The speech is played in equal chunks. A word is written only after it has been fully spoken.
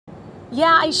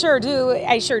Yeah, I sure do.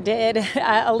 I sure did,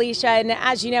 Alicia. And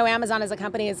as you know, Amazon as a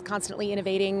company is constantly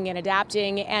innovating and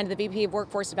adapting. And the VP of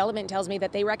Workforce Development tells me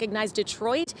that they recognize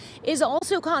Detroit is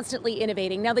also constantly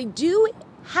innovating. Now, they do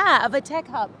have a tech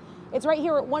hub. It's right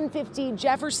here at 150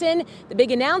 Jefferson. The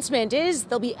big announcement is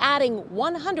they'll be adding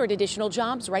 100 additional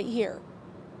jobs right here.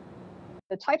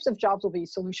 The types of jobs will be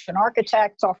solution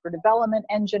architect, software development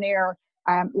engineer,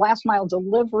 last mile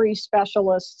delivery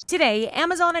specialists. Today,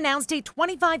 Amazon announced a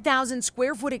 25,000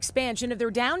 square foot expansion of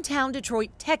their downtown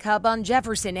Detroit tech hub on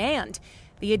Jefferson and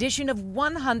the addition of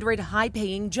 100 high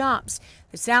paying jobs.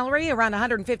 The salary around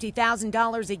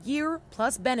 $150,000 a year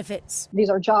plus benefits. These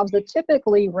are jobs that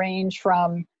typically range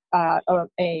from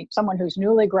someone who's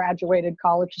newly graduated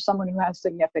college to someone who has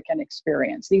significant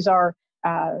experience. These are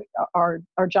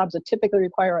jobs that typically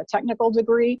require a technical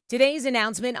degree. Today's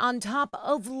announcement on top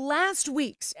of last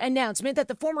week's announcement that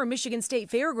the former Michigan State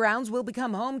Fairgrounds will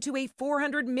become home to a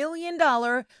 $400 million,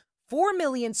 4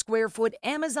 million square foot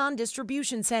Amazon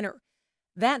distribution center.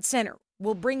 That center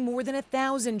will bring more than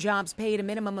 1,000 jobs paid a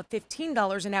minimum of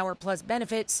 $15 an hour plus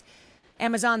benefits.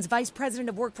 Amazon's Vice President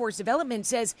of Workforce Development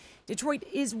says Detroit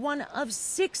is one of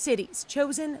 6 cities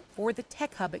chosen for the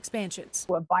tech hub expansions.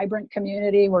 A vibrant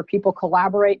community where people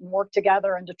collaborate and work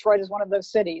together, and Detroit is one of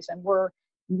those cities, and we're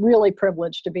really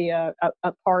privileged to be a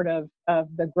part of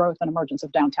the growth and emergence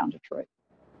of downtown Detroit.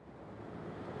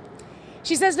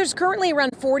 She says there's currently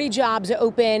around 40 jobs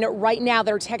open right now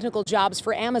that are technical jobs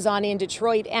for Amazon in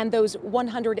Detroit, and those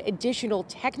 100 additional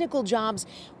technical jobs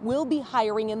will be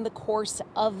hiring in the course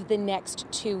of the next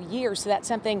 2 years. So that's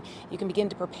something you can begin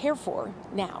to prepare for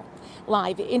now.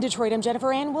 Live in Detroit, I'm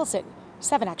Jennifer Ann Wilson,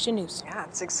 7 Action News. Yeah,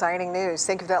 it's exciting news.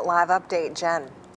 Thank you for that live update, Jen.